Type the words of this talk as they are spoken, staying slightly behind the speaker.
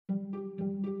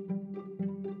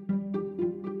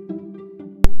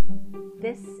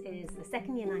This is the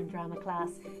second year 9 drama class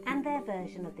and their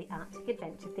version of the Arctic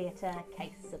Adventure Theatre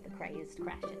Case of the Crazed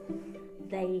Crasher.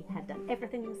 They have done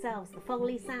everything themselves, the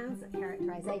Foley sounds, the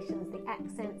characterizations, the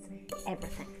accents,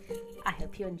 everything. I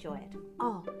hope you enjoy it.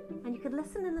 Oh, and you could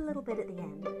listen in a little bit at the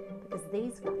end because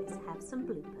these guys have some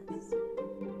bloopers.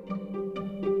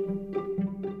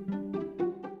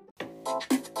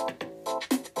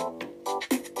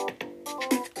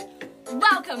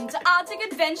 Welcome to Arctic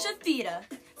Adventure Theatre,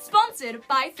 sponsored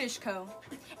by Fishco.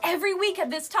 Every week at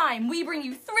this time, we bring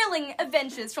you thrilling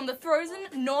adventures from the frozen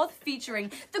north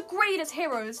featuring the greatest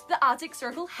heroes the Arctic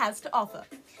Circle has to offer.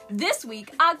 This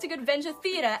week, Arctic Adventure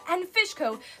Theatre and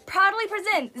Fishco proudly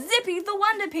present Zippy the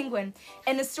Wonder Penguin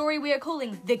in a story we are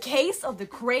calling The Case of the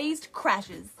Crazed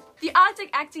Crashers. The Arctic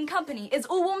Acting Company is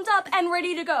all warmed up and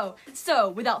ready to go. So,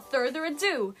 without further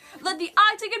ado, let the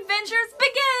Arctic Adventures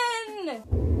begin!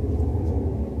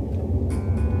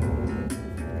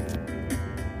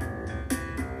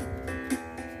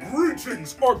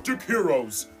 Greetings, Arctic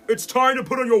heroes! It's time to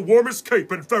put on your warmest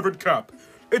cape and feathered cap.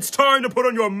 It's time to put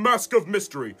on your mask of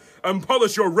mystery and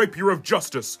polish your rapier of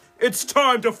justice. It's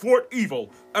time to thwart evil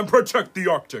and protect the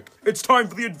Arctic. It's time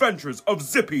for the adventures of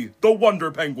Zippy the Wonder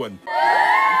Penguin.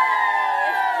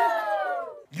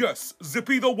 Yes,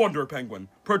 Zippy the Wonder Penguin,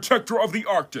 protector of the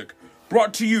Arctic,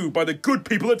 brought to you by the good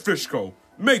people at Fishco,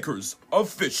 makers of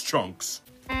fish chunks.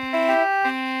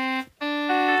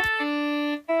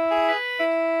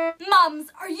 Mums,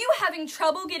 are you having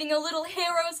trouble getting a little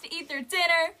heroes to eat their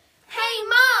dinner? Hey,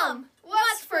 Mom!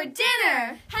 What's for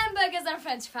dinner? Hamburgers and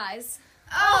french fries.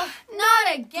 Oh,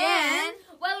 not again!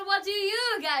 Well, what do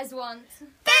you guys want?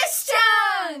 Fish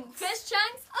chunks! Fish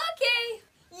chunks? Okay.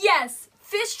 Yes,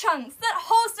 fish chunks, that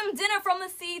wholesome dinner from the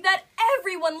sea that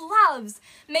everyone loves.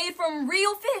 Made from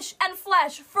real fish and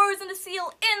flesh, frozen to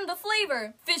seal in the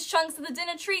flavor. Fish chunks are the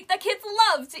dinner treat that kids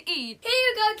love to eat. Here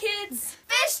you go, kids.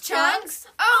 Fish chunks?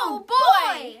 Oh,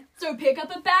 boy! So pick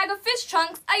up a bag of fish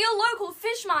chunks at your local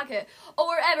fish market or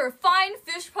wherever fine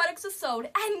fish products are sold,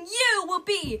 and you will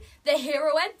be the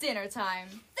hero at dinner time.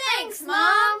 Thanks,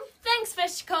 Mom! Thanks,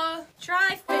 Fishco.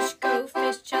 Try Fishco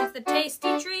fish chunks, the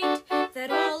tasty treat that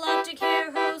all Arctic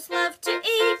heroes love to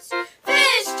eat.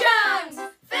 Fish chunks!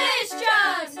 Fish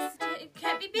chunks! It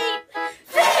can't be beat.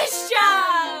 Fish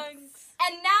chunks!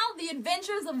 And now the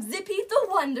adventures of Zippy the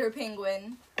Wonder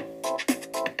Penguin.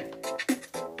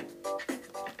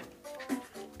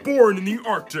 Born in the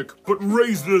Arctic, but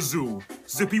raised in a zoo,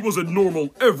 Zippy was a normal,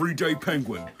 everyday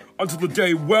penguin, until the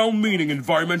day well-meaning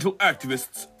environmental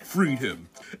activists freed him,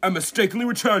 and mistakenly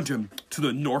returned him to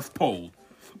the North Pole.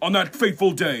 On that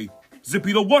fateful day,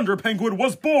 Zippy the Wonder Penguin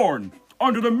was born!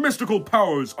 Under the mystical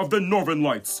powers of the Northern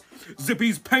Lights,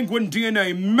 Zippy's penguin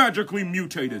DNA magically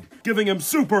mutated, giving him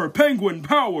super penguin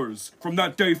powers! From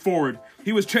that day forward,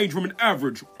 he was changed from an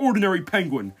average, ordinary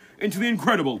penguin into the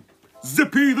incredible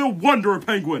Zippy the Wonder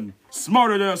Penguin!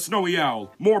 Smarter than a snowy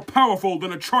owl, more powerful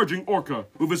than a charging orca,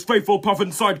 with his faithful puffin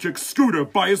sidekick Scooter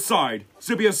by his side,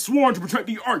 Zippy has sworn to protect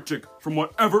the Arctic from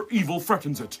whatever evil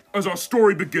threatens it. As our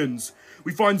story begins,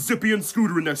 we find Zippy and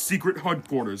Scooter in their secret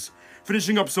headquarters,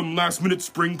 finishing up some last-minute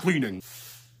spring cleaning.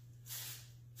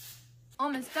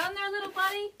 Almost done there, little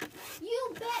buddy?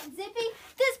 You bet, Zippy.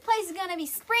 This place is gonna be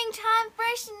springtime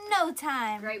fresh in no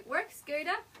time. Great work,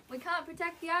 Scooter. We can't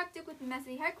protect the Arctic with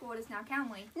messy headquarters now, can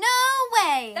we? No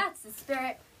way! That's the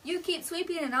spirit. You keep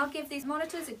sweeping and I'll give these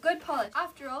monitors a good polish.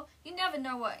 After all, you never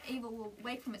know what evil will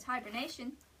wake from its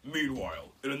hibernation.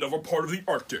 Meanwhile, in another part of the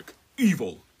Arctic,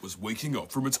 evil was waking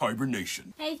up from its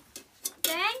hibernation. Hey,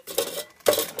 thanks.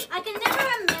 I can never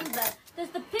remember. Does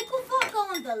the pickle fork go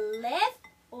on the left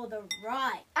or the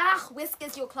right? Ah,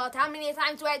 Whiskers, you clot. How many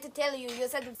times do I have to tell you? You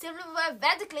said silverware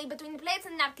vertically between the plates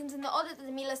and napkins in the order that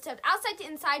the meal is served outside to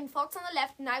inside, and forks on the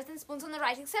left, knives and spoons on the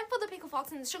right, except for the pickle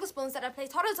forks and the sugar spoons that are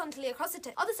placed horizontally across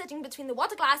the other setting between the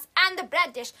water glass and the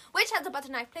bread dish, which has the butter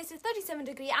knife placed at a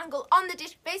 37-degree angle on the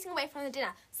dish facing away from the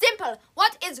dinner. Simple.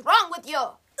 What is wrong with you?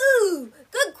 Ooh,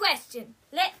 good question.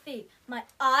 Let's see. My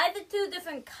eyes are 2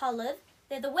 different colours.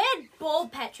 There's a weird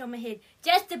bald patch on my head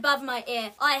just above my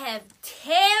ear. I have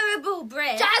terrible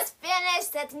breath. Just finish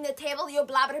setting the table, you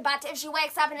blabberbutt. If she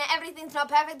wakes up and everything's not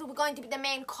perfect, we're going to be the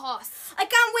main course. I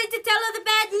can't wait to tell her the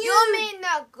bad news. You mean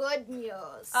the good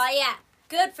news? Oh, yeah.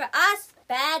 Good for us,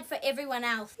 bad for everyone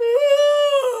else.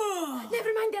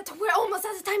 Never mind that. We're almost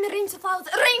out of time. Arrange the flowers.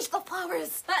 Arrange the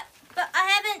flowers. But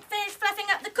I haven't finished fluffing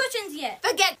up the cushions yet.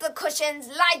 Forget the cushions.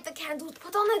 Light the candles.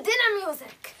 Put on the dinner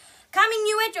music. Coming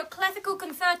you at your classical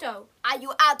concerto. Are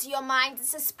you out of your mind?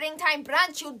 It's a springtime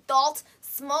brunch, you dolt.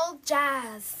 Small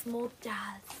jazz. Small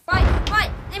jazz.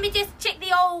 Right. Let me just check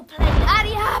the old plate.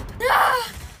 Hurry up.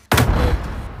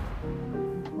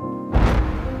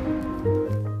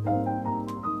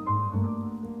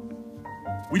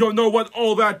 We don't know what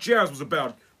all that jazz was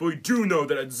about, but we do know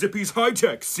that at Zippy's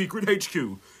high-tech secret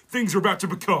HQ, things are about to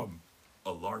become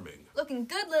alarming. Looking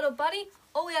good, little buddy.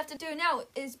 All we have to do now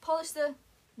is polish the...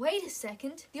 Wait a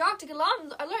second. The Arctic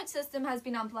alarm alert system has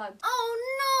been unplugged.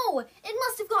 Oh no! It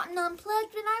must have gotten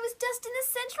unplugged when I was dusting the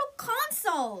central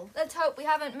console. Let's hope we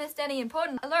haven't missed any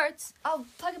important alerts. I'll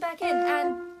plug it back in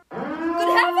and...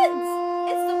 Good heavens!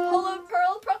 It's the Polar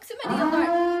Pearl proximity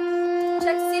alert.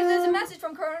 Check to see if there's a message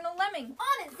from Colonel Lemming.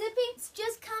 On it, Zippy. It's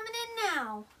just coming in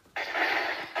now.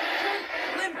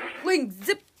 Ling,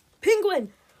 Zip,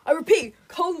 Penguin. I repeat,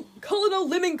 Colonel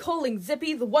Lemming calling,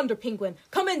 Zippy the Wonder Penguin.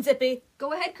 Come in, Zippy.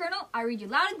 Go ahead, Colonel. I read you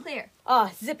loud and clear.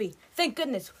 Ah, Zippy, thank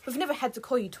goodness. We've never had to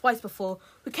call you twice before.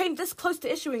 We came this close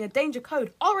to issuing a danger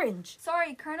code, orange.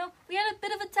 Sorry, Colonel. We had a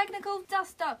bit of a technical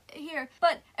dust-up here,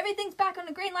 but everything's back on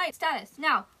the green light status.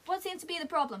 Now, what seems to be the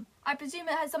problem? I presume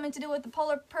it has something to do with the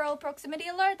Polar Pearl proximity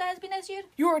alert that has been issued?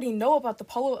 You already know about the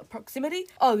polar proximity?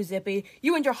 Oh, Zippy,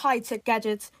 you and your high-tech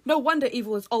gadgets. No wonder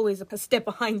evil is always a step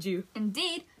behind you.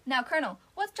 Indeed. Now, Colonel,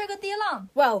 what's triggered the alarm?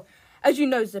 Well, as you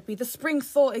know, Zippy, the Spring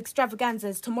Thaw extravaganza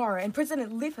is tomorrow, and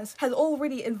President Lippus has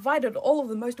already invited all of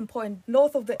the most important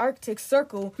north of the Arctic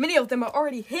Circle. Many of them are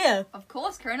already here. Of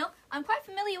course, Colonel. I'm quite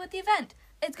familiar with the event.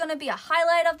 It's going to be a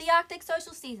highlight of the Arctic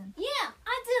social season. Yeah,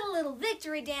 I did a little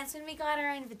victory dance when we got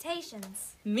our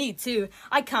invitations. Me too.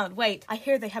 I can't wait. I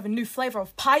hear they have a new flavor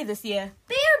of pie this year.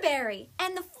 Bearberry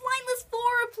and the Flightless Four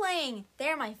are playing.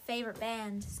 They're my favorite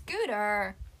band.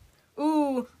 Scooter.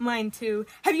 Ooh, mine too.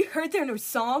 Have you heard their new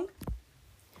song?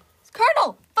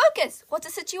 Colonel, focus. What's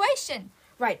the situation?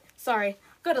 Right, sorry.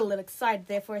 Got a little excited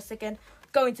there for a second.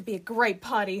 Going to be a great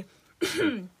party.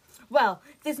 Well,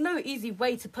 there's no easy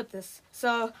way to put this,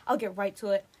 so I'll get right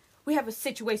to it. We have a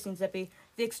situation, Zippy.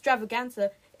 The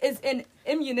extravaganza is in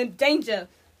imminent danger.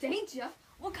 Danger?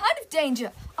 What kind of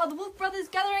danger? Are the Wolf Brothers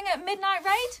gathering at midnight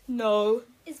raid? No,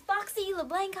 Is Foxy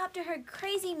LeBlanc up to her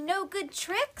crazy no-good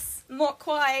tricks? not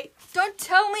quite. Don't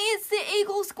tell me it's the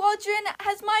Eagle Squadron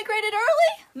has migrated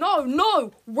early?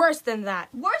 No, worse than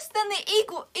that. Worse than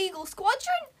the Eagle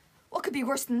Squadron? What could be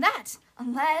worse than that?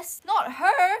 Unless, not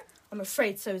her. I'm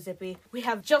afraid so, Zippy. We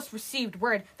have just received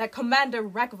word that Commander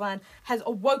Rakovan has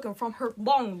awoken from her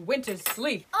long winter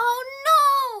sleep. Oh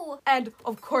no! And,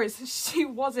 of course, she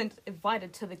wasn't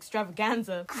invited to the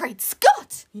extravaganza. Great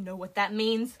Scott! You know what that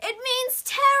means? It means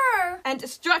terror! And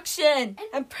destruction!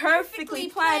 And perfectly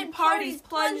planned parties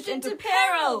plunged into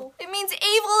peril! It means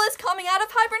evil is coming out of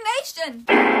hibernation.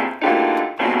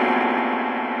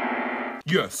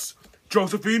 Yes,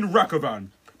 Josephine Rakovan,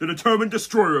 the determined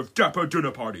destroyer of dapper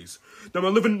dinner parties, the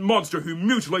malevolent monster who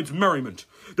mutilates merriment,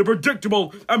 the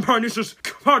predictable and pernicious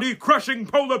party-crashing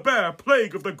polar bear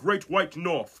plague of the Great White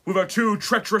North. With her two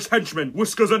treacherous henchmen,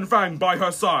 Whiskers and Fang, by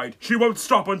her side, she won't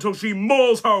stop until she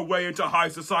mauls her way into high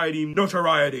society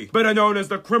notoriety. Better known as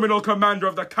the criminal commander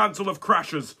of the Council of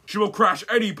Crashers, she will crash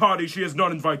any party she is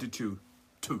not invited to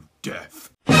death.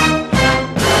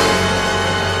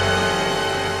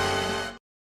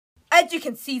 As you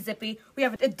can see, Zippy, we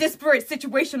have a disparate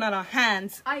situation on our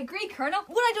hands. I agree, Colonel.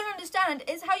 What I don't understand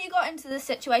is how you got into this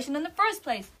situation in the first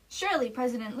place. Surely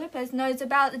President Lupus knows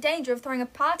about the danger of throwing a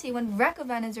party when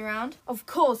Rakovan is around. Of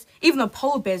course, even though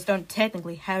polar bears don't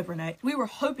technically hibernate, we were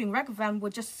hoping Rakovan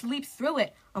would just sleep through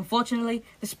it. Unfortunately,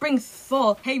 the spring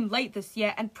thaw came late this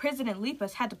year, and President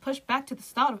Lupus had to push back to the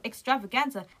start of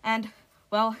extravaganza, and,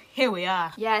 well, here we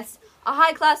are. Yes, a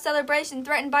high-class celebration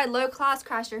threatened by low-class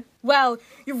crasher. Well,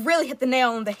 you really hit the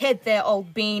nail on the head there,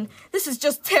 old bean. This is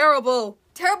just terrible.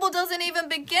 Terrible doesn't even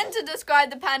begin to describe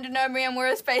the pandemonium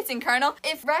we're facing, Colonel.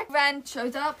 If Rakovan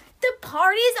shows up, The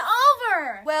party's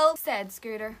over! well said,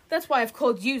 Scooter. That's why I've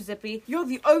called you, Zippy. You're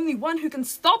the only one who can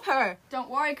stop her. Don't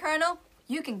worry, Colonel.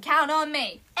 You can count on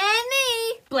me. And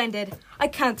me! Blended, I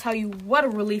can't tell you what a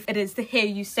relief it is to hear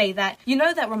you say that. You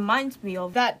know, that reminds me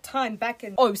of that time back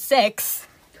in '06.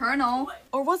 Colonel.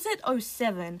 Or was it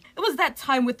 '07? It was that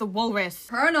time with the walrus.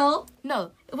 Colonel.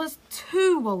 No, it was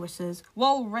two walruses.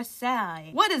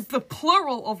 Walrusi. What is the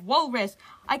plural of walrus?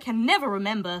 I can never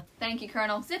remember. Thank you,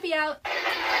 Colonel. Zippy out.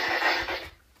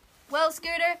 Well,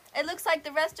 Scooter, it looks like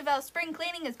the rest of our spring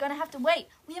cleaning is going to have to wait.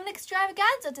 We have an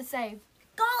extravaganza to save.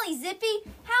 Golly, Zippy,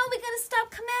 how are we gonna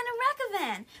stop Commander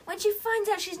Rakovan when she finds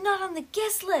out she's not on the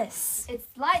guest list? It's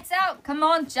lights out. Come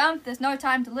on, jump. There's no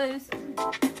time to lose.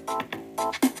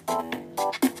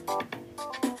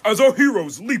 As our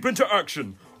heroes leap into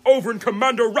action, over in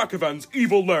Commander Rakovan's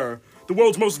evil lair, the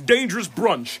world's most dangerous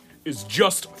brunch is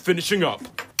just finishing up.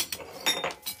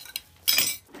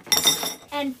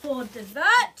 And for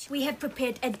dessert, we have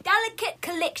prepared a delicate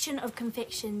collection of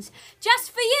confections just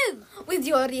for you. With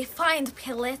your refined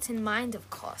palate in mind, of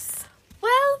course.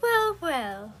 Well, well,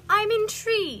 well. I'm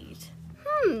intrigued.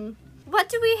 What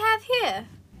do we have here?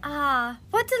 Ah,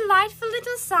 what delightful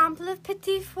little sample of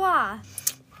petit foie.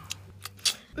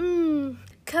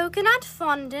 Coconut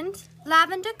fondant,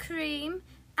 lavender cream,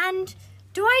 and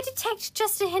do I detect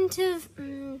just a hint of,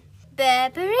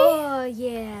 bearberry? Oh,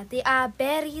 yeah, they are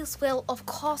berries. Well, of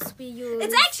course we use.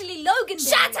 It's actually loganberry.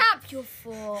 Shut up, you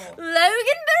fool.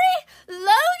 Loganberry?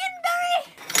 Loganberry?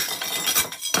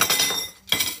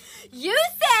 You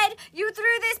said you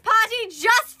threw this party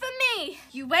just for me.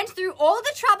 You went through all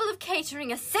the trouble of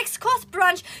catering a 6-course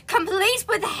brunch complete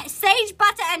with sage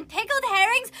butter and pickled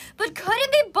herrings, but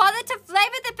couldn't be bothered to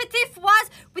flavor the petit foies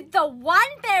with the one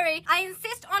berry I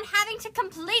insist on having to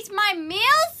complete my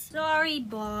meals? Sorry,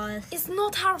 boss. It's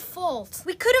not our fault.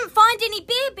 We couldn't find any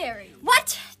bearberries.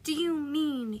 What do you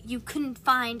mean you couldn't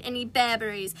find any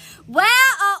bearberries? Where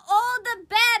are all the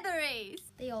bearberries?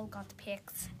 They all got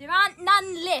picked. There aren't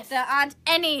none left. There aren't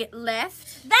any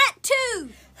left. That too.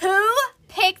 Who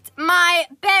picked my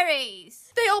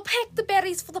berries? They all picked the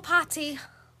berries for the party.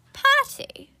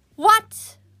 Party?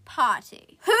 What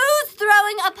party? Who's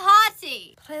throwing a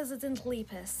party? President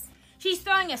Lepus. She's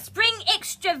throwing a spring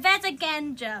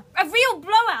extravaganza. A real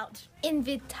blowout.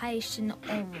 Invitation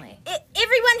only.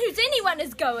 Everyone who's anyone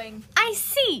is going. I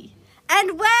see.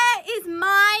 And where is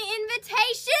my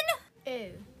invitation?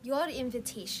 Oh, your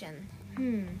invitation.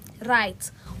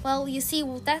 Right. Well, you see,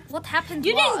 what happened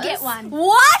You was... didn't get one.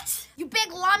 What? You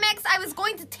big lummox, I was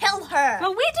going to tell her.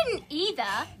 Well, we didn't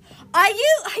either. Are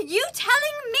you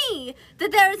telling me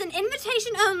that there is an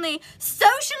invitation only,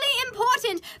 socially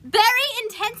important, very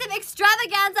intensive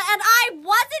extravaganza and I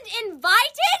wasn't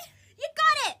invited? You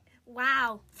got it.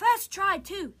 Wow. First try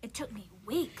too. It took me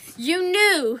weeks. You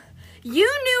knew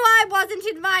I wasn't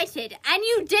invited and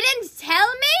you didn't tell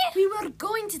me? We were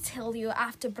going to tell you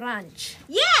after brunch.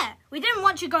 Yeah. We didn't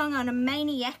want you going on a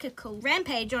maniacal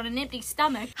rampage on an empty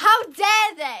stomach. How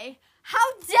dare they?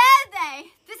 How dare they?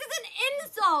 This is an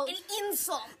insult. An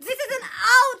insult. This is an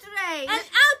outrage. An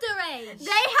outrage.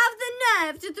 They have the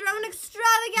nerve to throw an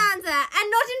extravaganza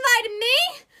and not invite me?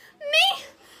 Me?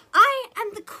 I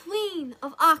am the queen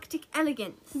of Arctic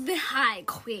elegance. The High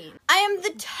Queen. I am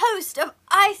the toast of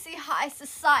icy high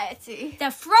society.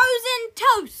 The frozen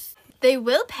toast. They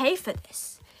will pay for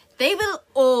this. They will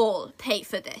all pay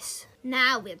for this.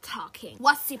 Now we're talking.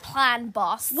 What's the plan,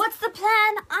 boss? What's the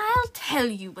plan? I'll tell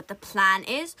you what the plan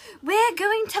is. We're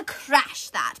going to crash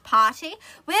that party.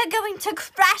 We're going to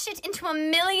crash it into a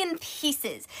million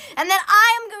pieces. And then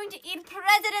I am going to eat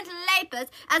President Lepus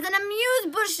as an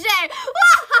amuse-bouche.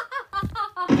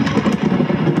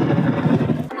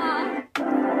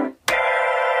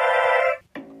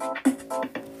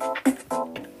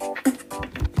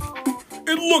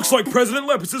 It looks like President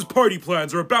Lepus's party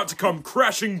plans are about to come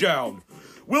crashing down.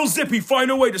 Will Zippy find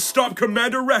a way to stop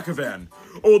Commander Rakavan?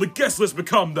 Or will the guest list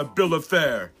become the bill of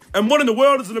fare? And what in the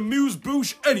world is an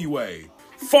amuse-bouche anyway?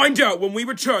 Find out when we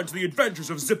return to the adventures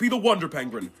of Zippy the Wonder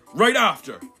Penguin, right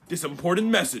after this important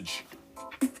message.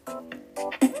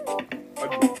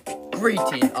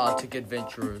 Greeting, Arctic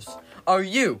adventurers. Are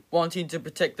you wanting to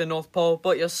protect the North Pole,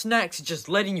 but your snacks are just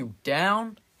letting you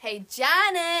down? Hey,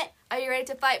 Janet, are you ready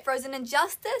to fight frozen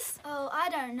injustice? Oh, I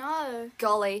don't know.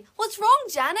 Golly, what's wrong,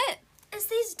 Janet? It's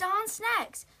these darn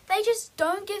snacks. They just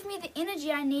don't give me the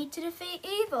energy I need to defeat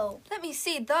evil. Let me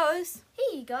see those.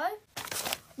 Here you go.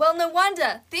 Well, no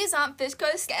wonder. These aren't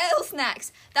Fishco scale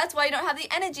snacks. That's why you don't have the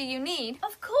energy you need.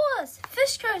 Of course,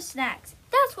 Fishco snacks.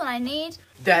 That's what I need.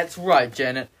 That's right,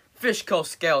 Janet. Fishco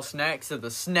scale snacks are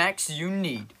the snacks you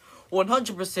need.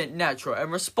 100% natural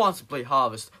and responsibly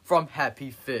harvested from happy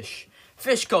fish.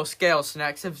 Fishco scale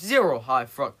snacks have zero high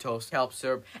fructose help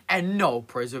syrup and no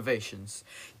preservations.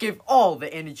 Give all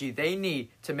the energy they need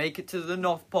to make it to the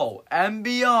North Pole and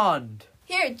beyond.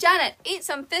 Here, Janet, eat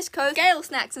some Fishco scale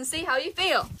snacks and see how you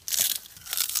feel.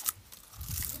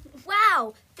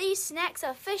 Wow, these snacks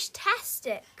are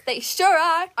fish-tastic. They sure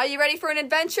are. Are you ready for an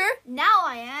adventure? Now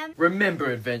I am.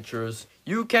 Remember, adventurers,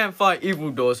 you can't fight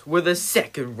evildoers with a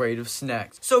second rate of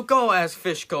snacks. So go ask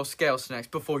Fishco scale snacks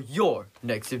before your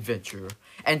next adventure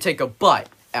and take a bite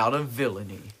out of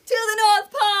villainy. To the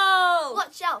North Pole!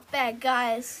 Watch out, bad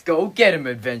guys. Go get 'em,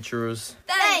 adventurers.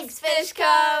 Thanks,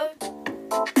 Fishco!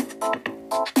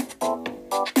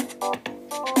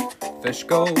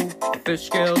 Fishco, fish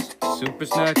scales, super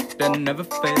snack that never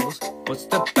fails. What's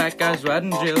the bad guys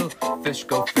riding Jill?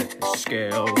 Fishco fish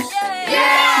scales.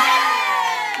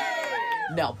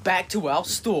 Now back to our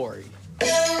story.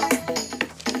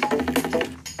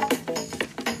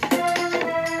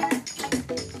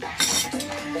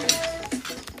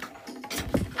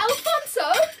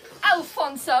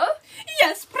 Alfonso?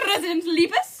 Yes, President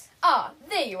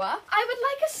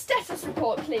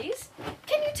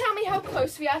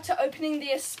close we are to opening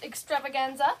this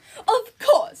extravaganza? Of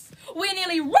course! We're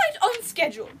nearly right on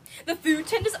schedule. The food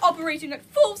tent is operating at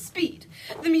full speed.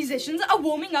 The musicians are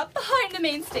warming up behind the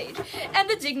main stage, and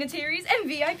the dignitaries and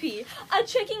VIP are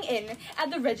checking in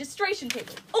at the registration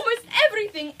table. Almost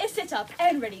everything is set up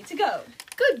and ready to go.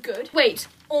 Good. Wait,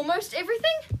 almost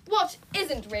everything? What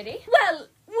isn't ready? Well,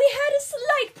 we had a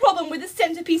slight problem with the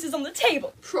centerpieces on the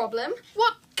table. Problem?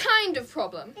 What kind of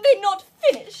problem? They're not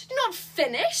finished. Not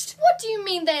finished? What do you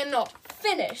mean they're not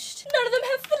finished? None of them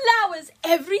have flowers.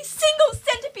 Every single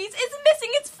centerpiece is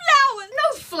missing its flowers.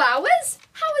 No flowers?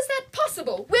 How is that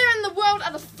possible? Where in the world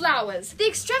are the flowers? The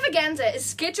extravaganza is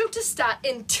scheduled to start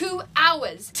in 2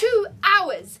 hours. 2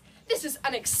 hours! This is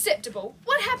unacceptable.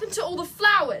 What happened to all the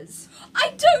flowers?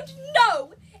 I don't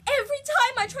know. Every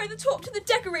time I try to talk to the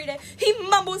decorator, he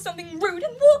mumbles something rude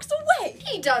and walks away.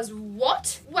 He does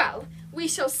what? Well, we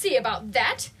shall see about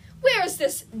that. Where is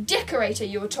this decorator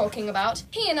you were talking about?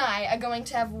 He and I are going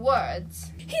to have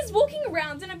words. He's walking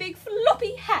around in a big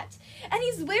floppy hat, and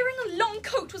he's wearing a long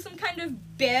coat with some kind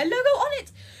of bear logo on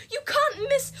it. You can't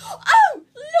miss... Oh,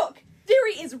 look! There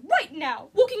he is right now,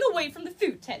 walking away from the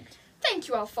food tent. Thank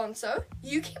you, Alfonso.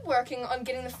 You keep working on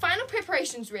getting the final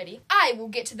preparations ready. I will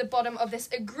get to the bottom of this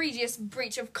egregious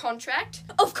breach of contract.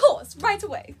 Of course, right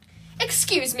away.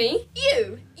 Excuse me,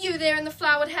 you there in the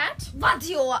flowered hat? But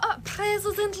you're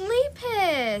President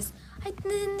Lepus. I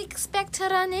didn't expect to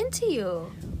run into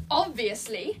you.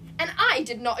 Obviously. And I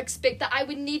did not expect that I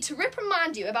would need to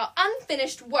reprimand you about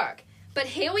unfinished work. But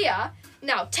here we are.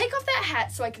 Now take off that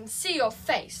hat so I can see your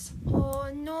face. Oh,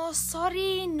 no,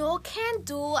 sorry. No can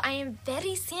do. I am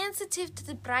very sensitive to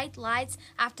the bright lights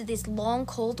after this long,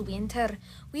 cold winter.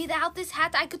 Without this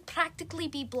hat, I could practically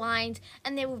be blind,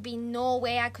 and there would be no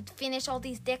way I could finish all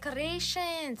these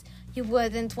decorations. You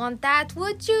wouldn't want that,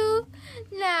 would you?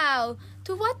 Now,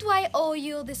 to what do I owe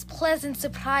you this pleasant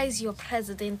surprise, your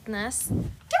presidentness?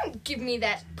 Don't give me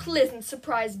that pleasant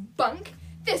surprise bunk.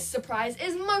 This surprise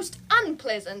is most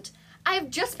unpleasant. I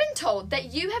have just been told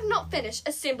that you have not finished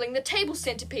assembling the table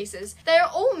centerpieces. They are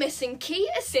all missing key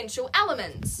essential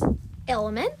elements.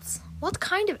 Elements? What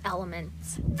kind of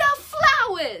elements? The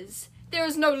flowers! There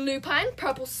is no lupine,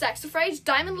 purple saxifrage,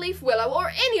 diamond leaf willow, or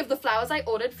any of the flowers I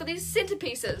ordered for these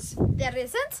centerpieces. There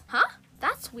isn't? Huh?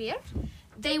 That's weird.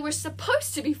 They were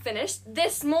supposed to be finished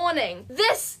this morning.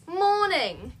 This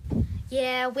morning!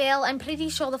 Yeah, well, I'm pretty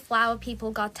sure the flower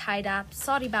people got tied up.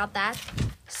 Sorry about that.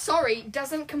 Sorry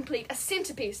doesn't complete a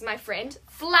centerpiece, my friend.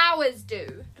 Flowers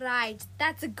do. Right,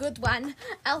 that's a good one.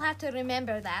 I'll have to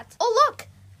remember that. Oh, look!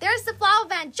 There's the flower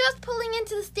van just pulling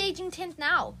into the staging tent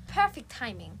now. Perfect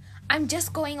timing. I'm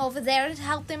just going over there to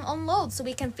help them unload so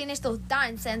we can finish those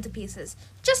darn centerpieces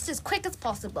just as quick as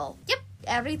possible. Yep,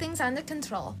 everything's under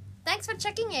control. Thanks for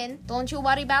checking in. Don't you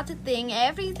worry about a thing.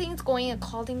 Everything's going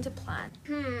according to plan.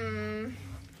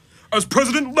 As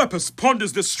President Lepus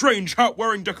ponders this strange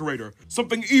hat-wearing decorator,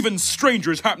 something even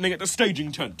stranger is happening at the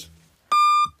staging tent.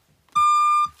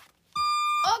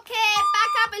 Okay,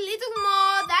 back up a little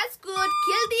more. That's good.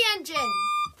 Kill the engine.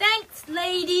 Thanks,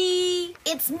 lady.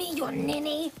 It's me, your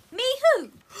ninny. Me who?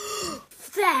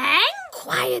 Fang?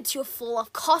 Quiet, you fool.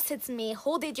 Of course it's me.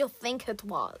 Who did you think it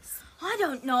was? I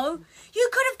don't know. You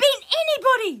could have been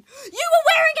anybody. You were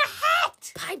wearing a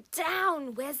hat. Pipe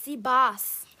down. Where's the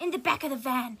boss? In the back of the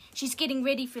van. She's getting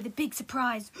ready for the big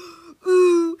surprise.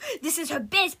 Ooh, this is her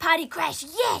best party crash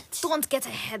yet. Don't get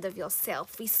ahead of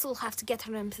yourself. We still have to get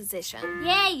her in position.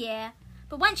 Yeah.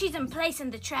 But once she's in place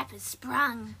and the trap is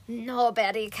sprung.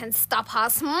 Nobody can stop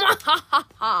us. Yeah!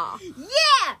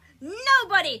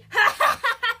 Nobody!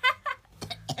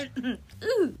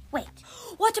 Ooh, wait.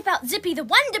 What about Zippy the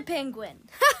Wonder Penguin?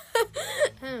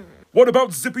 What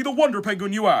about Zippy the Wonder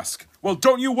Penguin, you ask? Well,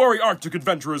 don't you worry, Arctic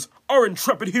adventurers. Our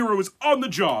intrepid hero is on the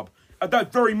job. At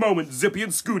that very moment, Zippy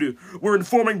and Scooty were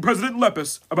informing President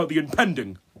Lepus about the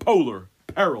impending polar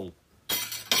peril.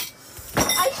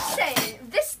 I say,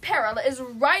 this peril is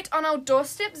right on our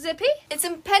doorstep, Zippy. It's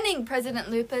impending, President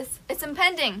Lupus. It's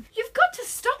impending. You've got to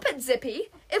stop it, Zippy.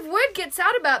 If word gets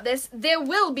out about this, there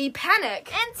will be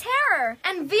panic. And terror.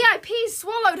 And VIPs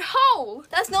swallowed whole.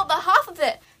 That's not the half of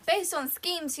it. Based on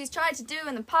schemes she's tried to do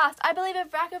in the past, I believe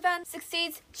if Rakovan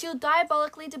succeeds, she'll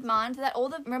diabolically demand that all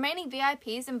the remaining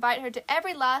VIPs invite her to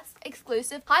every last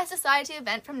exclusive high society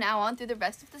event from now on through the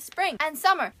rest of the spring and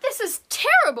summer. This is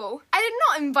terrible. I did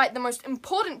not invite the most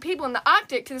important people in the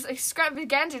Arctic to this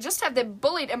extravaganza just to have them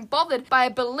bullied and bothered by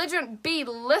a belligerent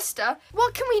B-lister.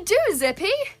 What can we do,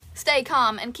 Zippy? Stay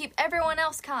calm and keep everyone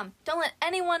else calm. Don't let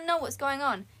anyone know what's going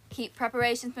on. Keep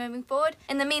preparations moving forward.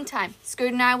 In the meantime,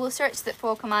 Scoot and I will search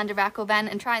for Commander Rakovan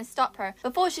and try and stop her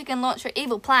before she can launch her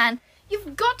evil plan.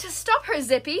 You've got to stop her,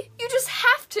 Zippy. You just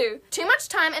have to. Too much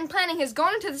time and planning has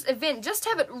gone into this event just to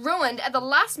have it ruined at the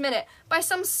last minute by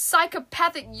some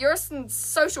psychopathic Yerson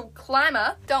social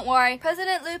climber. Don't worry.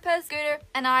 President Lupus, Scooter,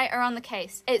 and I are on the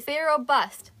case. It's fear or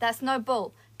bust. That's no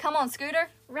bull. Come on, Scooter.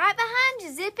 Right behind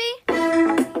you, Zippy.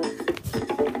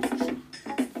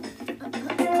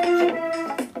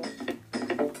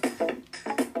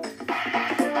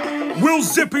 Will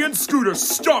Zippy and Scooter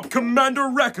stop Commander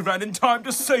Rakavan in time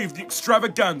to save the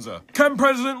extravaganza? Can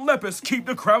President Lepus keep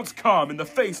the crowds calm in the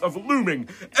face of looming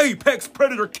apex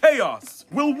predator chaos?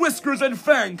 Will Whiskers and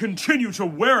Fang continue to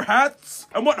wear hats?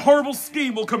 And what horrible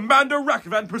scheme will Commander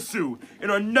Rakavan pursue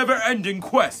in a never-ending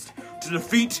quest to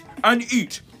defeat and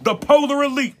eat the Polar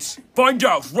Elite? Find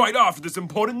out right after this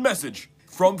important message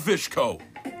from Fishco.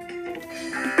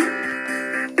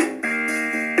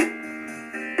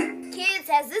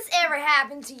 Has this ever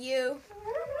happened to you?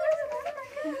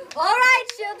 All right,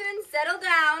 children, settle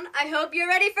down. I hope you're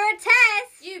ready for a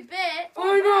test. You bet.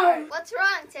 Oh no! What's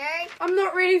wrong, Terry? I'm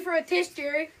not ready for a test,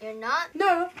 Jerry. You're not?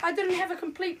 No, I didn't have a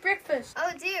complete breakfast.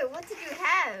 Oh dear, what did you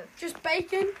have? Just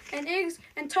bacon and eggs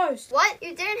and toast. What?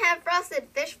 You didn't have frosted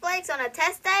fish flakes on a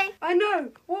test day? I know.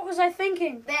 What was I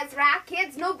thinking? That's right,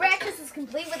 kids. No breakfast is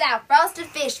complete without frosted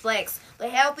fish flakes. The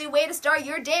healthy way to start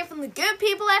your day from the good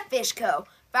people at Fishco.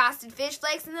 Frosted fish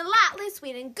flakes and the lightly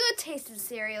sweet and good tasting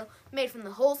cereal made from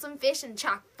the wholesome fish and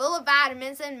chock full of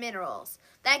vitamins and minerals.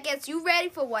 That gets you ready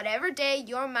for whatever day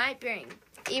your might bring,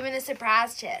 even a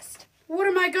surprise test. What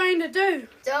am I going to do?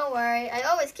 Don't worry, I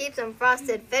always keep some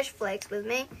frosted fish flakes with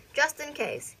me, just in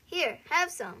case. Here, have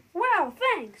some. Wow,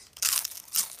 thanks.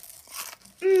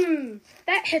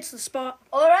 That hits the spot.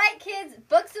 All right, kids,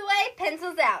 books away,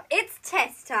 pencils out. It's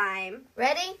test time.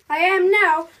 Ready? I am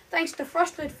now, thanks to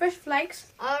frosted fish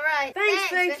flakes. All right.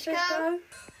 Thanks, Fishco.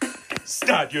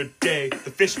 Start your day the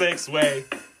Fish Flakes way.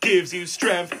 Gives you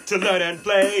strength to learn and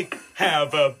play.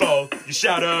 Have a bowl, you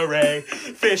shout hooray.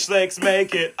 Fish Flakes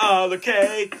make it all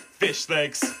okay. Fish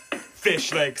Flakes, Fish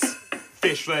Flakes,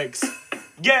 Fish Flakes.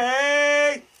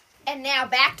 Yay! And now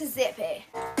back to Zippy.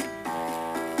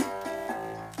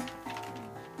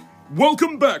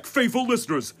 Welcome back, faithful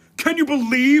listeners. Can you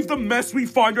believe the mess we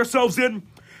find ourselves in?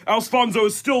 Alfonso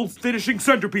is still finishing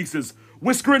centerpieces.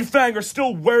 Whisker and Fang are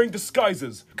still wearing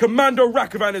disguises. Commander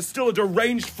Rakavan is still a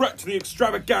deranged threat to the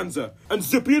extravaganza. And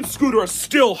Zippy and Scooter are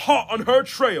still hot on her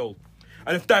trail.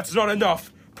 And if that's not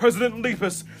enough, President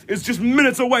Lepus is just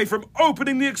minutes away from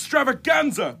opening the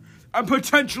extravaganza and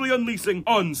potentially unleashing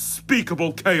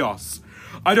unspeakable chaos.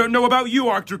 I don't know about you,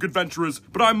 Arctic adventurers,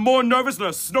 but I'm more nervous than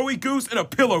a snowy goose in a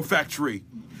pillow factory.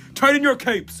 Tighten your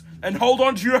capes and hold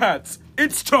on to your hats.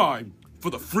 It's time for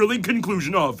the thrilling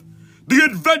conclusion of The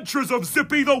Adventures of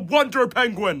Zippy the Wonder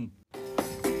Penguin.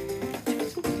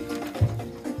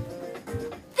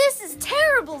 This is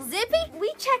terrible, Zippy.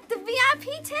 We checked the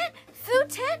VIP tent, food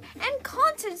tent, and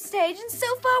concert stage, and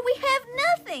so far we have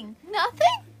nothing.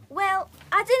 Nothing? Well,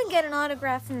 I didn't get an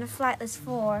autograph from the Flightless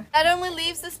Four. That only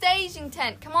leaves the staging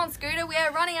tent. Come on, Scooter, we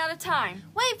are running out of time.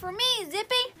 Wait for me,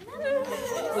 Zippy. President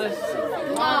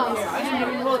Lepus!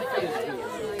 President Lepus!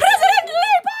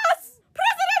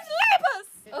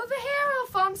 Over here,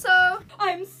 Alfonso.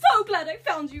 I'm so glad I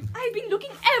found you. I've been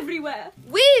looking everywhere.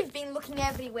 We've been looking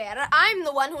everywhere. I'm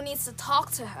the one who needs to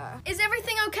talk to her. Is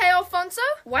everything okay, Alfonso?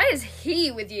 Why is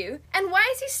he with you? And why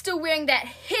is he still wearing that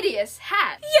hideous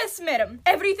hat? Yes, madam.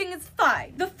 Everything is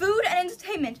fine. The food and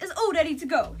entertainment is all ready to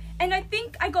go. And I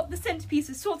think I got the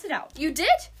centerpieces sorted out. You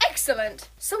did? Excellent.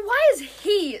 So why is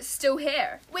he still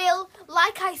here? Well,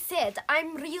 like I said,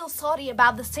 I'm real sorry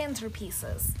about the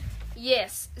centerpieces.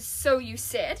 Yes, so you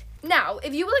said. Now,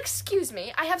 if you will excuse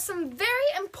me, I have some very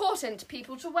important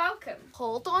people to welcome.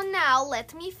 Hold on now,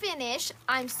 let me finish.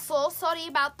 I'm so sorry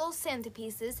about those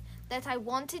centerpieces that I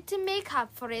wanted to make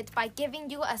up for it by giving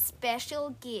you a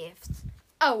special gift.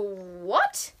 A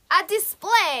what? A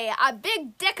display, a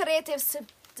big decorative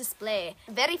display.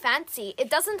 Very fancy. It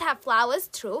doesn't have flowers,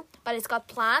 true, but it's got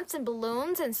plants and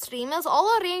balloons and streamers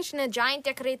all arranged in a giant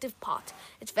decorative pot.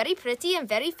 It's very pretty and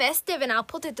very festive, and I'll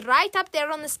put it right up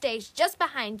there on the stage just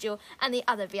behind you and the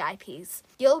other VIPs.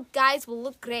 You guys will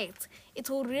look great. It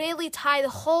will really tie the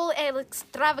whole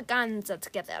extravaganza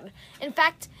together. In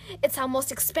fact, it's our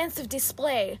most expensive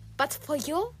display, but for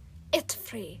you, it's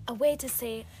free. A way to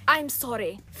say, I'm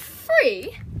sorry.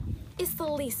 Free? It's the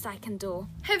least I can do.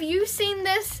 Have you seen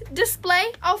this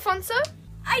display, Alfonso?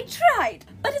 I tried,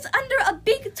 but it's under a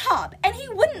big top, and he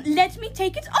wouldn't let me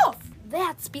take it off.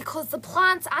 That's because the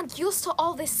plants aren't used to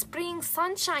all this spring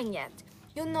sunshine yet.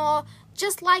 You know,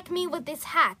 just like me with this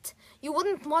hat. You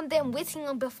wouldn't want them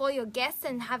waiting before your guests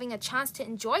and having a chance to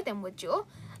enjoy them, would you?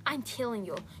 I'm telling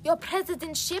you, your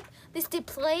presidentship, this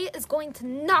display is going to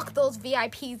knock those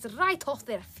VIPs right off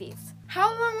their feet. How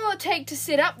long will it take to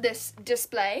set up this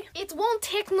display? It won't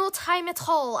take no time at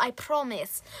all, I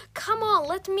promise. Come on,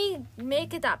 let me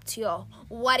make it up to you.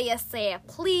 What do you say?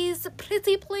 Please,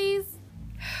 pretty please?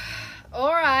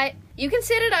 Alright, you can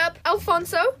set it up.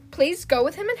 Alfonso, please go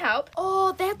with him and help.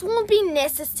 Oh, that won't be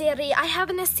necessary. I have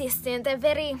an assistant, a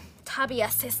very tubby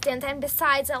assistant. And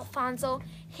besides, Alfonso,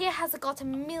 he has got a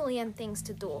million things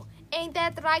to do. Ain't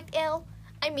that right, El?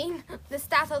 I mean, the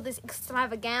start of this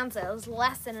extravaganza is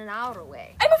less than an hour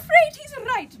away. I'm afraid he's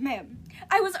right, ma'am.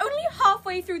 I was only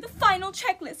halfway through the final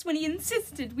checklist when he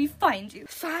insisted we find you.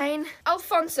 Fine.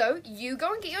 Alfonso, you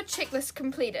go and get your checklist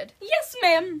completed. Yes,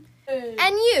 ma'am.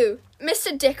 And you,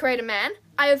 Mr. Decorator Man,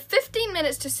 I have 15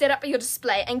 minutes to set up your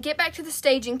display and get back to the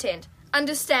staging tent.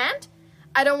 Understand?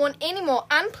 I don't want any more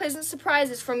unpleasant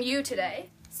surprises from you today.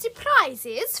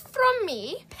 Surprises from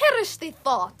me? Perish the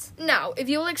thought. Now, if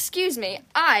you'll excuse me,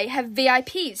 I have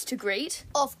VIPs to greet.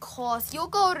 Of course, you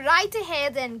go right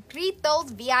ahead and greet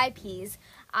those VIPs.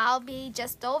 I'll be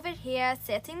just over here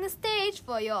setting the stage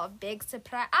for your big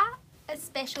surprise. A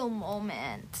special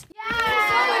moment. Yay! So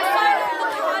excited for the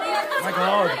party! Oh my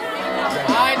god.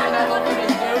 I don't know what to do.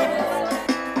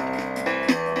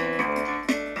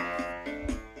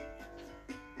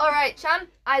 Alright, Chum,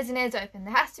 eyes and ears open.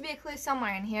 There has to be a clue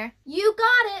somewhere in here. You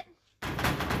got it.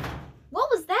 What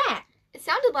was that? It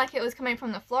sounded like it was coming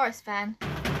from the florist fan.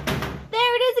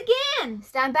 There it is again.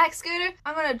 Stand back, Scooter.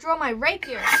 I'm gonna draw my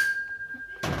rapier.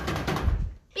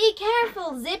 Be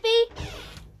careful, Zippy.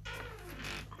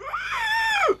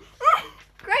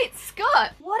 Great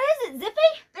Scott! What is it,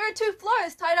 Zippy? There are 2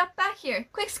 florists tied up back here.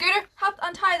 Quick, Scooter, help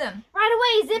untie them. Right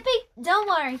away, Zippy. Don't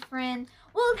worry, friend.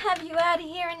 We'll have you out of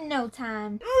here in no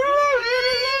time.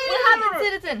 What happened,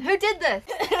 citizen? Who did this?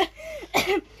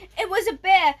 It was a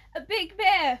bear, a big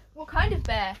bear. What kind of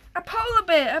bear? A polar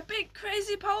bear, a big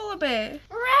crazy polar bear.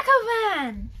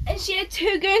 Rackovan! And she had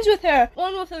 2 goons with her,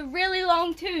 one with a really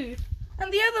long tooth.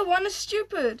 And the other one is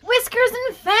stupid. Whiskers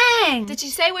and fangs. Did she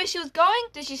say where she was going?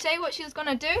 Did she say what she was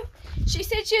gonna do? She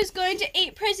said she was going to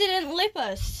eat President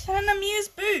Lippus and amuse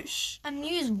Boosh.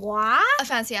 Amuse what? A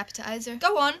fancy appetizer.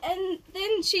 Go on. And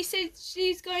then she said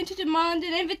she's going to demand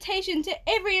an invitation to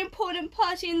every important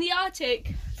party in the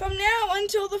Arctic. From now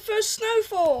until the first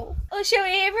snowfall. Or shall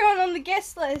we everyone on the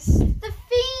guest list? The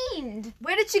Fiend!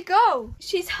 Where did she go?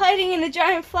 She's hiding in a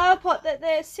giant flower pot that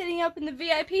they're setting up in the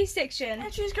VIP section.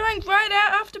 And she's going right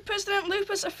out after President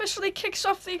Lupus officially kicks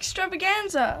off the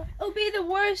extravaganza. It'll be the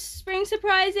worst spring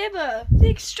surprise ever. The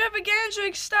extravaganza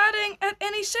is starting at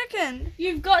any second.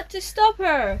 You've got to stop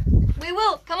her. We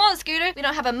will. Come on, Scooter. We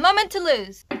don't have a moment to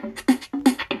lose. Can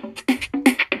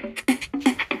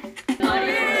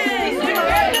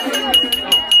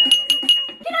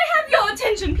I have your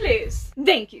attention, please?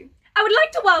 Thank you. I would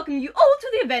like to welcome you all to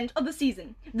the event of the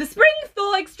season, the Spring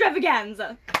Thaw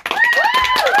Extravaganza.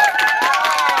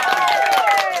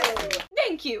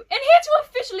 Thank you. And here to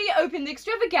officially open the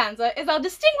extravaganza is our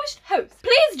distinguished host.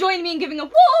 Please join me in giving a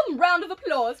warm round of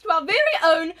applause to our very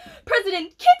own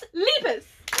President Kit Lippus.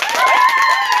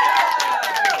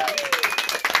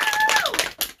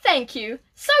 Thank you.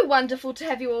 So wonderful to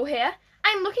have you all here.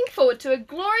 I'm looking forward to a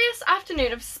glorious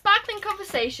afternoon of sparkling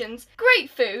conversations, great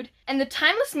food, and the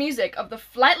timeless music of the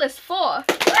Flightless 4.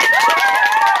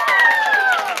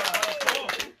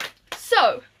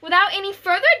 So, without any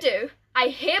further ado, I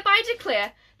hereby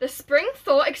declare the Spring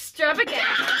Thaw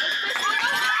Extravaganza.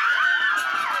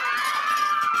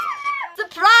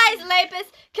 Surprise,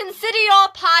 Lapis! Consider your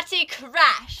party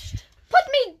crashed. Put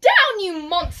me down, you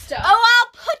monster! Oh,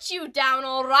 I'll put you down,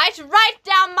 all right. Right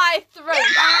down my throat.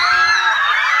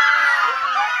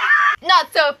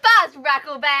 Not so fast,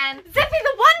 Rackleban. Zippy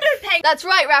the Wonder Pig. That's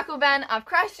right, Rackleban. I've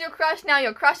crashed your crush, now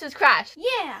your crush is crashed.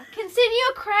 Yeah, consider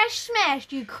your crash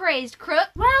smashed, you crazed crook.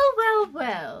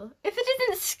 Well. If it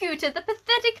isn't Scooter, the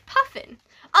pathetic puffin.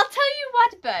 I'll tell you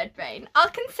what, Birdbrain. I'll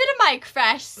consider my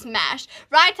crash smash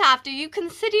right after you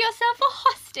consider yourself a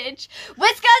hostage.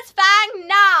 Whiskers Fang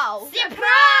now!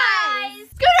 Surprise!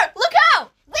 Scooter, look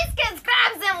out! Whiskers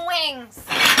grabs them wings!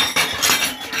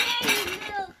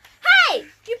 Hey!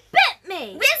 You bit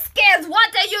me! Whiskers,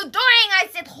 what are you doing? I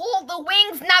said hold the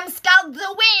wings, numbskull the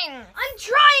wings! I'm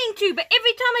trying to, but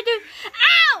every time I do...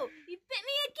 Ow! You bit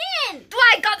me again! Do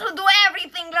I got to do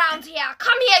everything round here?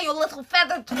 Come here, you little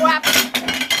feather trap! You didn't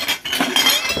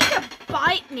mean to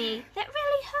bite me. That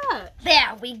really hurt.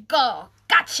 There we go.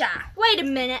 Gotcha! Wait a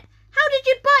minute. How did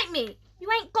you bite me? You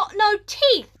ain't got no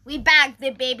teeth. We bagged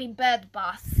the baby bird,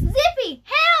 boss. Zippy,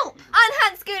 help!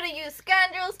 Unhand Scooter, you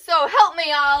scoundrels, so help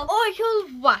me all. Or you'll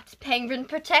what, Penguin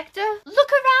Protector?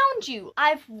 Look around you.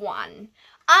 I've won.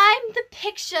 I'm the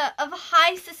picture of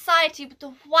high society with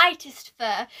the whitest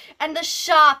fur and the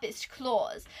sharpest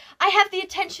claws. I have the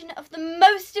attention of the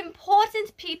most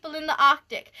important people in the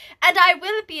Arctic, and I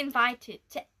will be invited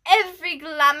to every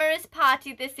glamorous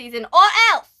party this season, or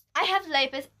else I have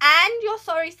Lapis and your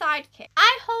sorry sidekick.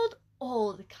 I hold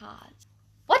all the cards.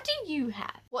 What do you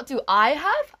have? What do I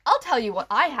have? I'll tell you what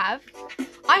I have.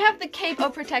 I have the cape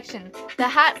of protection, the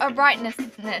hat of brightness.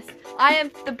 I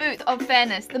have the boot of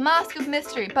fairness, the mask of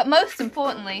mystery, but most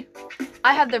importantly,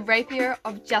 I have the rapier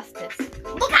of justice.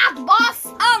 Look out, boss!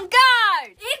 On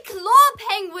guard! It claw,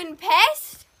 Penguin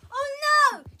Pest! Oh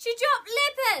no! She dropped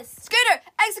Lippus! Scooter,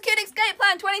 execute escape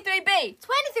plan 23B.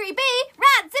 23B?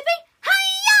 Right, Zippy?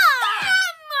 Hiya! Ah,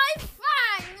 my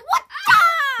fang! What?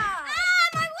 Ah,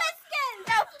 my whiskers!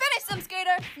 Now finish them,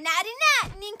 Scooter. Natty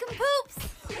nat, nincompoops!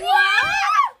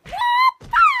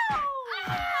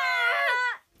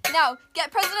 Now,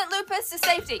 get President Lupus to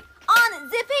safety. On it,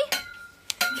 Zippy!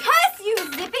 Curse you,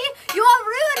 Zippy! You are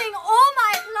ruining all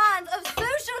my plans of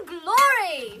social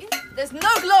glory! There's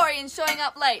no glory in showing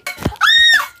up late.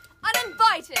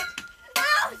 Uninvited.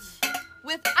 Ouch!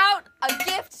 Without a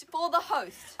gift for the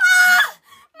host. Ah!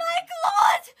 My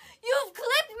claws! You've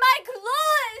clipped my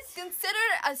claws! Consider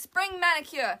it a spring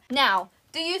manicure. Now,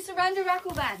 do you surrender,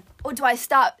 Racklevan? Or do I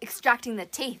start extracting the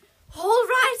teeth? All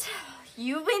right.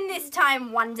 You win this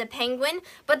time, Wonder Penguin,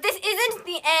 but this isn't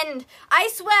the end. I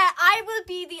swear I will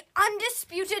be the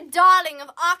undisputed darling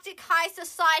of Arctic High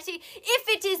Society if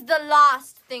it is the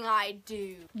last thing I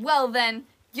do. Well then,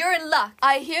 you're in luck.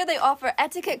 I hear they offer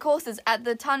etiquette courses at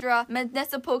the Tundra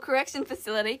Municipal Correction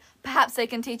Facility. Perhaps they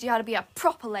can teach you how to be a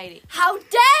proper lady. How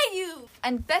dare you!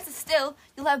 And better still,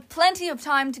 you'll have plenty of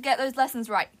time to get those lessons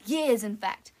right. Years, in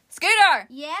fact. Scooter!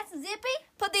 Yes, Zippy?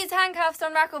 Put these handcuffs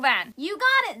on Racklevan. You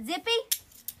got it, Zippy.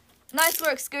 Nice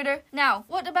work, Scooter. Now,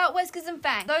 what about Whiskers and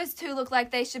Fang? Those two look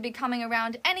like they should be coming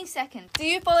around any second. Do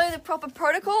you follow the proper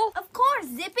protocol? Of course,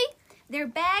 Zippy. They're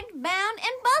bagged, bound,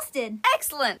 and busted.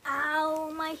 Excellent.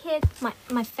 Ow, my head,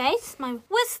 my face, my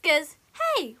whiskers.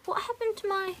 Hey, what happened to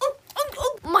my...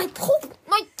 my tooth,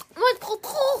 my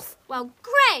tooth. Well,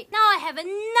 great. Now I have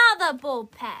another ball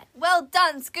pad. Well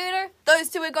done, Scooter. Those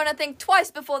two are going to think twice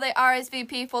before they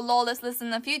RSVP for lawlessness in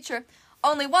the future.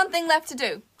 Only one thing left to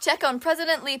do. Check on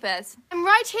President Lipez. I'm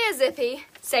right here, Zippy.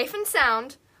 Safe and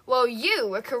sound. While you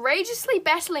were courageously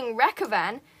battling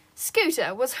Rakovan,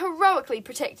 Scooter was heroically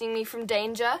protecting me from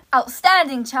danger.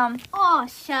 Outstanding, chum. Aw,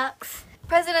 shucks.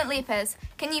 President Lipez,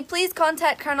 can you please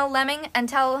contact Colonel Lemming and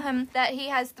tell him that he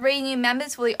has 3 new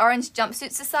members for the Orange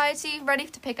Jumpsuit Society ready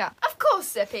to pick up? Of course,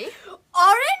 Zippy.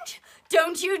 Orange?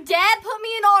 Don't you dare put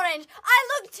me in orange. I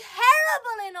look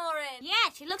terrible in orange.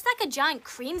 Yeah, she looks like a giant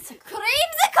creamsicle.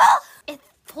 Creamsicle? It's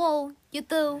full, you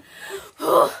do.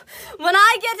 When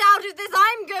I get out of this,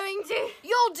 I'm going to...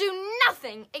 You'll do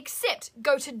nothing except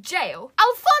go to jail.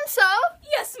 Alfonso!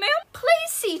 Yes, ma'am? Please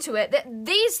see to it that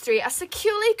these 3 are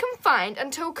securely confined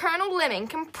until Colonel Lemming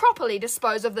can properly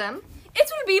dispose of them. It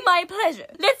will be my pleasure.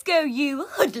 Let's go, you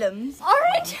hoodlums.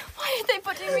 Orange? Why are they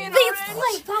putting me in orange?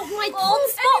 Like that my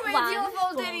Anyway, it's your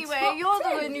fault anyway. You're the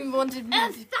one who wanted me.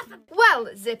 Well,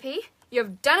 Zippy,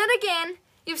 you've done it again.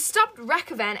 You've stopped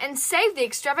Rakovan and saved the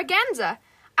extravaganza.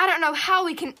 I don't know how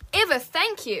we can ever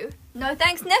thank you. No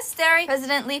thanks necessary,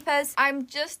 President Lipez. I'm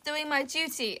just doing my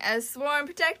duty as sworn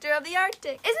protector of the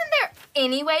Arctic. Isn't there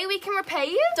any way we can repay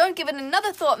you? Don't give it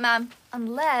another thought, ma'am.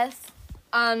 Unless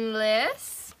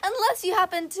you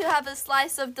happen to have a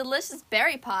slice of delicious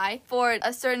berry pie for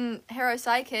a certain hero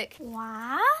sidekick.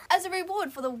 What? As a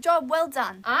reward for the job well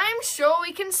done. I'm sure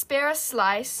we can spare a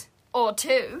slice. Or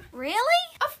 2. Really?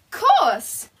 Of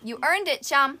course! You earned it,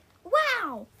 chum.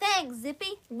 Wow. Thanks,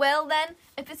 Zippy. Well then,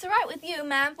 if it's alright with you,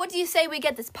 ma'am, what do you say we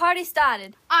get this party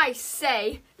started? I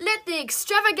say, let the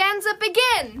extravaganza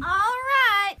begin! All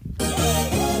right.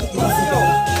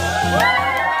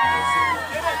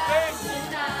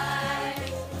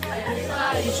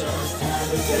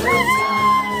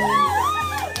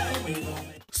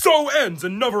 So ends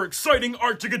another exciting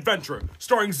Arctic adventure,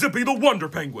 starring Zippy the Wonder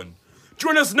Penguin.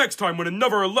 Join us next time when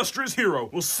another illustrious hero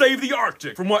will save the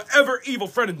Arctic from whatever evil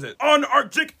threatens it on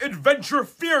Arctic Adventure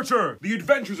Theater. The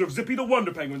Adventures of Zippy the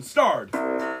Wonder Penguin starred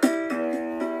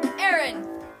Aaron,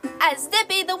 as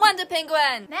Zippy the Wonder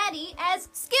Penguin. Maddie as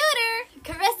Scooter.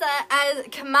 Carissa as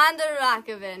Commander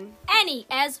Rockovan. Annie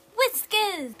as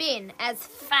Whiskers. Ben as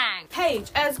Fang. Paige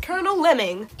as Colonel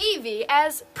Lemming. Evie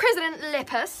as President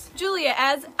Lepus. Julia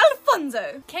as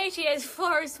Alfonso. Katie as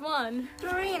Florist 1.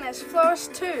 Doreen as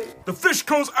Florist 2. The Fish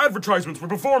Co's advertisements were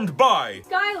performed by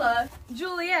Skylar,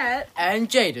 Juliet, And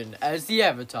Jaden as the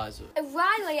advertiser.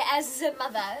 Riley as the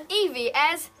mother. Evie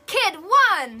as Kid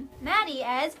 1. Maddie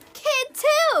as Kid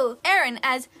 2. Erin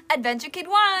as Adventure Kid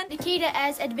 1. Nikita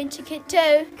as Adventure Kid 2.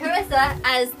 Carissa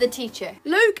as the teacher.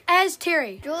 Luke as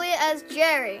Terry. Julia as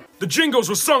Jerry. The jingles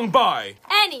were sung by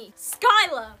Annie.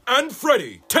 Skylar. and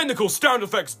Freddie. Technical sound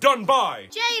effects done by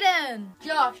Jaden.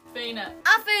 Josh, Fina.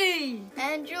 Uffy.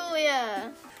 And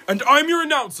Julia. And I'm your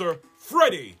announcer,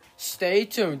 Freddie. Stay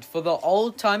tuned for the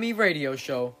old-timey radio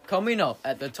show coming up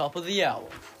at the top of the hour.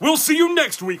 We'll see you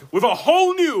next week with a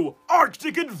whole new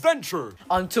Arctic adventure.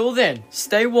 Until then,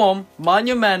 stay warm, mind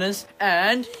your manners,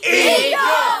 and Eat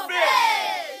your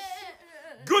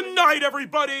fish! Good night,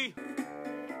 everybody!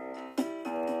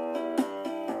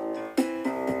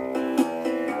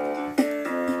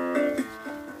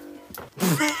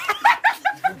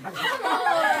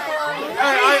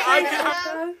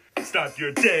 Start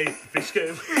your day, Fish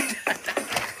Cove.